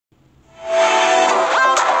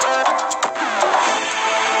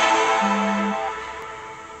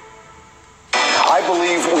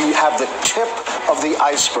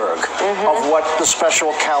iceberg of what the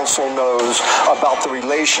special counsel knows about the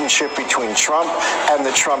relationship between Trump and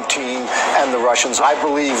the Trump team and the Russians. I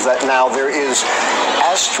believe that now there is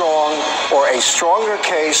as strong or a stronger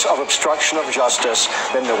case of obstruction of justice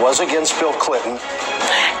than there was against Bill Clinton.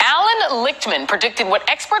 Alan Lichtman predicted what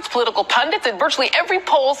experts, political pundits, and virtually every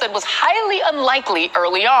poll said was highly unlikely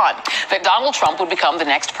early on, that Donald Trump would become the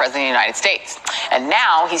next president of the United States. And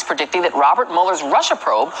now he's predicting that Robert Mueller's Russia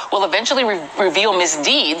probe will eventually reveal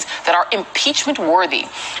misdeeds that are impeachment worthy.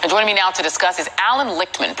 And joining me now to discuss is Alan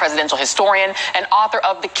Lichtman, presidential historian and author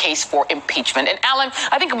of The Case for Impeachment. And Alan,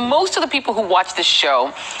 I think most of the people who watch this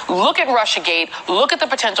show look at Russiagate, look at the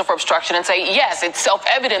potential for obstruction and say, yes, it's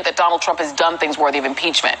self-evident that Donald Trump has done things worthy of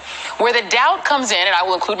impeachment. Where the doubt comes in, and I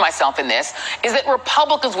will include myself in this, is that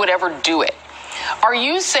Republicans would ever do it. Are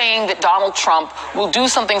you saying that Donald Trump will do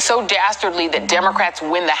something so dastardly that Democrats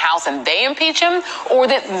win the House and they impeach him, or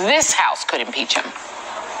that this House could impeach him?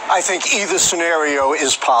 I think either scenario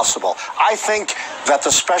is possible. I think that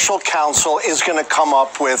the special counsel is going to come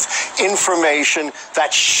up with information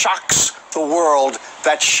that shocks the world,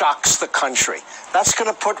 that shocks the country. That's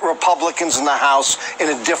going to put Republicans in the House in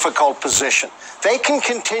a difficult position. They can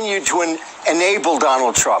continue to enable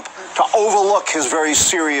Donald Trump to overlook his very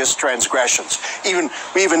serious transgressions.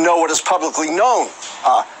 We even know what is publicly known,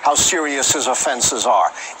 how serious his offenses are.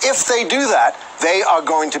 If they do that, they are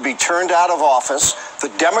going to be turned out of office. The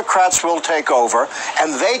Democrats will take over,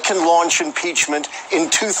 and they can launch impeachment in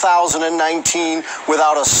 2019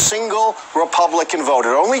 without a single Republican vote.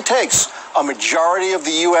 It only takes a majority of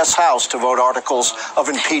the U.S. House to vote articles of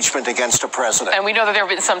impeachment against a president. And we know that there have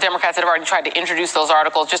been some Democrats that have already tried to introduce those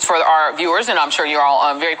articles. Just for our viewers, and I'm sure you're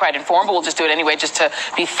all very quite informed, but we'll just do it anyway just to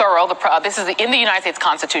be thorough. This is in the United States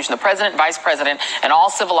Constitution. The president, vice president, and all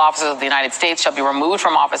civil officers of the United States shall be removed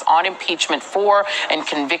from office on impeachment for and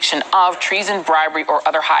conviction of treason, bribery, or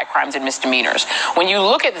other high crimes and misdemeanors. When you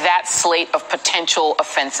look at that slate of potential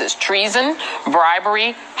offenses, treason,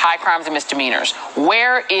 bribery, high crimes and misdemeanors,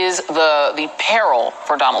 where is the peril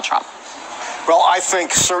for Donald Trump? Well, I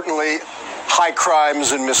think certainly high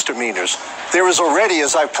crimes and misdemeanors. There is already,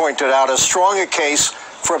 as I pointed out, as strong a case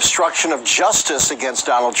for obstruction of justice against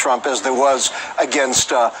Donald Trump as there was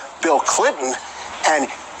against Bill Clinton. And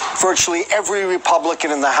virtually every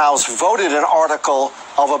Republican in the House voted an article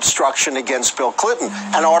of obstruction against Bill Clinton.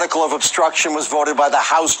 An article of obstruction was voted by the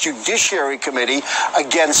House Judiciary Committee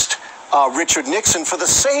against Richard Nixon for the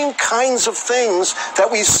same kinds of things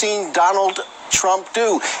that we've seen Donald Trump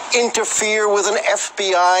do. Interfere with an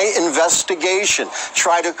FBI investigation,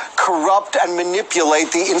 try to corrupt and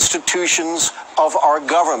manipulate the institutions of our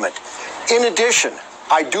government. In addition,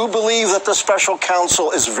 I do believe that the special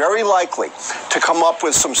counsel is very likely to come up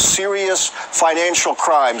with some serious financial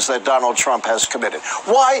crimes that Donald Trump has committed.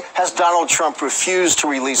 Why has Donald Trump refused to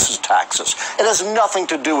release his taxes? It has nothing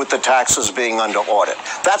to do with the taxes being under audit.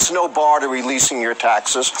 That's no bar to releasing your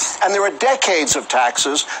taxes. And there are decades of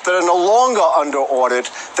taxes that are no longer under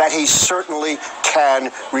audit that he certainly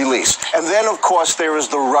can release. And then, of course, there is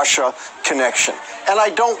the Russia connection. And I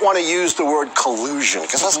don't want to use the word collusion,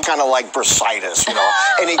 because that's kind of like bursitis, you know,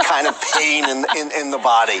 any kind of pain in the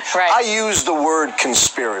body. Right. I use the word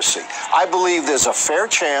conspiracy. I believe there's a fair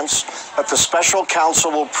chance that the special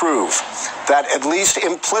counsel will prove that, at least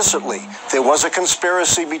implicitly, there was a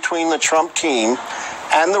conspiracy between the Trump team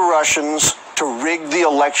and the Russians to rig the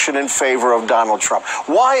election in favor of Donald Trump.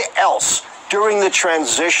 Why else, during the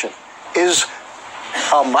transition, is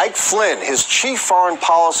Mike Flynn, his chief foreign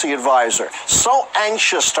policy advisor, so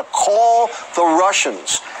anxious to call the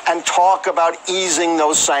Russians and talk about easing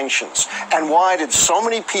those sanctions? And why did so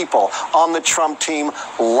many people on the Trump team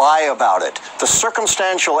lie about it? The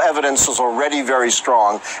circumstantial evidence is already very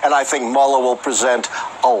strong, and I think Mueller will present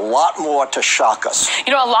a lot more to shock us.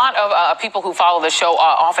 You know, a lot of people who follow the show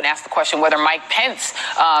often ask the question whether Mike Pence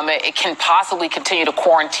can possibly continue to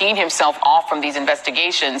quarantine himself off from these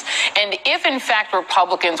investigations. And if, in fact,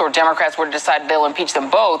 Republicans or Democrats were to decide they'll impeach them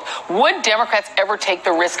both, would Democrats ever take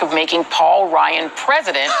the risk of making Paul Ryan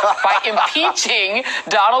president by impeaching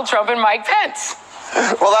Donald Trump and Mike Pence?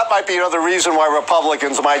 Well, that might be another reason why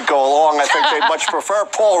Republicans might go along. I think they'd much prefer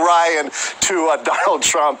Paul Ryan to Donald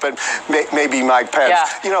Trump and maybe Mike Pence. Yeah.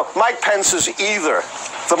 You know, Mike Pence is either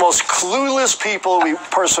the most clueless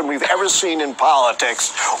person we've ever seen in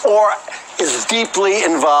politics, or is deeply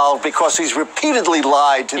involved because he's repeatedly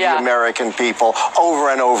lied to the American people over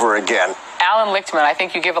and over again. Alan Lichtman, I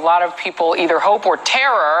think you give a lot of people either hope or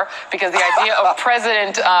terror, because the idea of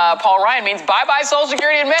President Paul Ryan means bye-bye Social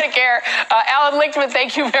Security and Medicare. Alan Lichtman,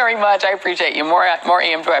 thank you very much. I appreciate you. More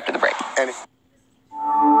EM2 after the break.